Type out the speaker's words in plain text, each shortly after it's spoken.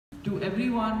To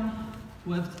everyone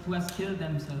who has killed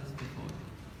themselves before,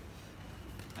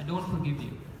 I don't forgive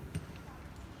you.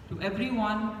 To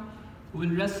everyone who will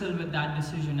wrestle with that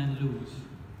decision and lose,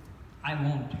 I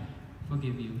won't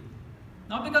forgive you.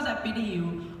 Not because I pity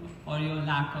you or your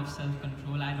lack of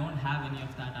self-control, I don't have any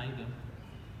of that either.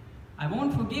 I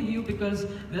won't forgive you because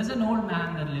there's an old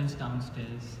man that lives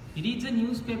downstairs. He reads a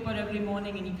newspaper every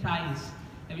morning and he cries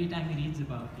every time he reads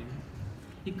about you.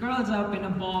 He curls up in a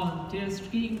ball, tears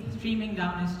streaming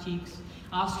down his cheeks,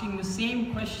 asking the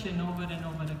same question over and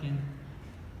over again.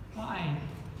 Why?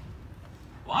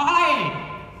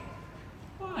 Why?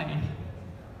 Why?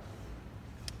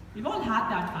 We've all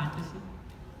had that fantasy.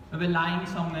 Where we're lying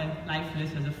somewhere lifeless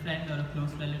as a friend or a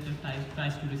close relative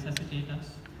tries to resuscitate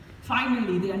us.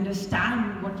 Finally, they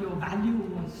understand what your value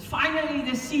was. Finally,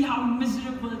 they see how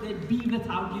miserable they'd be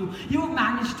without you. You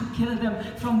managed to kill them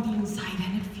from the inside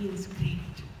and it feels great.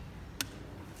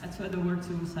 That's where the word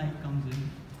suicide comes in.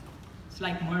 It's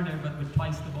like murder, but with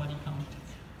twice the body count.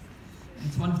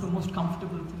 It's one of the most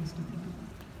comfortable things to think about.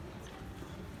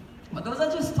 But those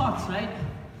are just thoughts, right?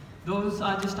 Those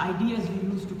are just ideas we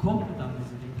use to cope with our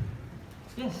misery.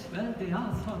 Yes, well, they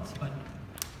are thoughts, but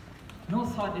no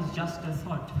thought is just a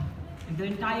thought. And the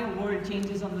entire world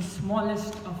changes on the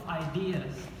smallest of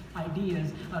ideas.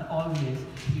 Ideas are always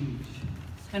huge.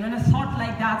 And when a thought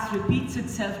like that repeats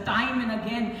itself time and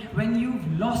again, when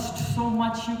you've lost so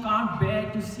much you can't bear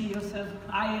to see yourself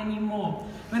cry anymore,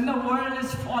 when the world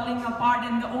is falling apart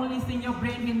and the only thing your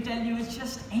brain can tell you is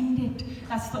just end it,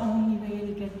 that's the only way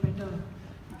it'll get better.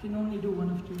 You can only do one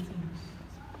of two things.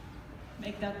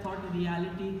 Make that thought a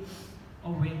reality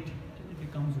or wait till it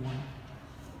becomes one.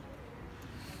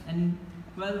 And,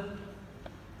 well,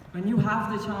 when you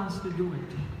have the chance to do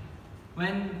it,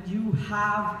 when you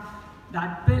have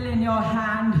that pill in your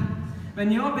hand,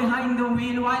 when you're behind the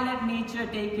wheel, why let nature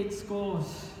take its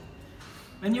course?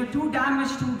 When you're too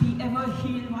damaged to be ever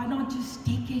healed, why not just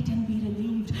take it and be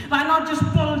relieved? Why not just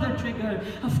pull the trigger?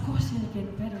 Of course it'll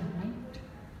get better, right?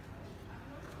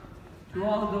 To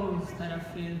all those that have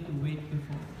failed to wait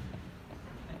before,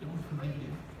 I don't forgive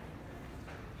you.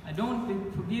 I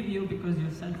don't forgive you because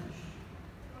you're selfish.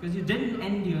 Because you didn't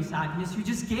end your sadness, you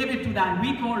just gave it to that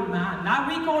weak old man. That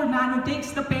weak old man who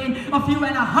takes the pain of you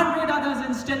and 100 others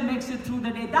and still makes it through the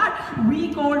day. That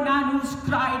weak old man who's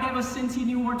cried ever since he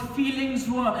knew what feelings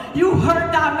were. You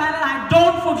hurt that man and I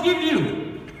don't forgive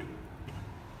you.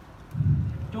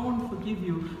 Don't forgive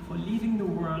you for leaving the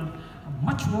world a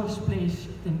much worse place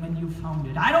than when you found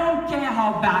it. I don't care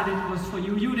how bad it was for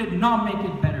you. You did not make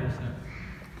it better, sir.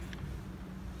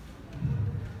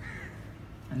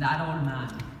 And that old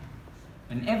man,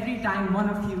 and every time one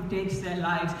of you takes their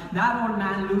lives, that old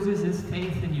man loses his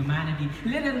faith in humanity,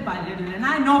 little by little. And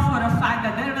I know for a fact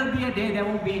that there will be a day there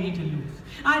won't be any to lose.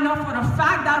 I know for a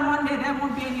fact that one day there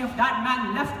won't be any of that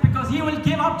man left because he will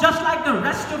give up just like the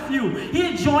rest of you.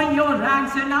 He'll join your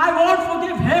ranks and I won't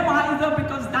forgive him either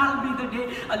because that'll be the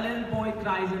day a little boy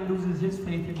cries and loses his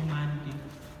faith in humanity.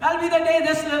 That'll be the day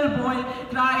this little boy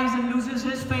cries and loses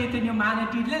his faith in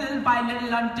humanity, little by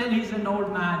little until he's an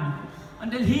old man.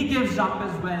 Until he gives up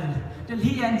as well, till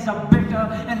he ends up bitter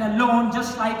and alone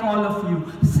just like all of you,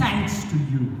 thanks to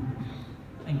you.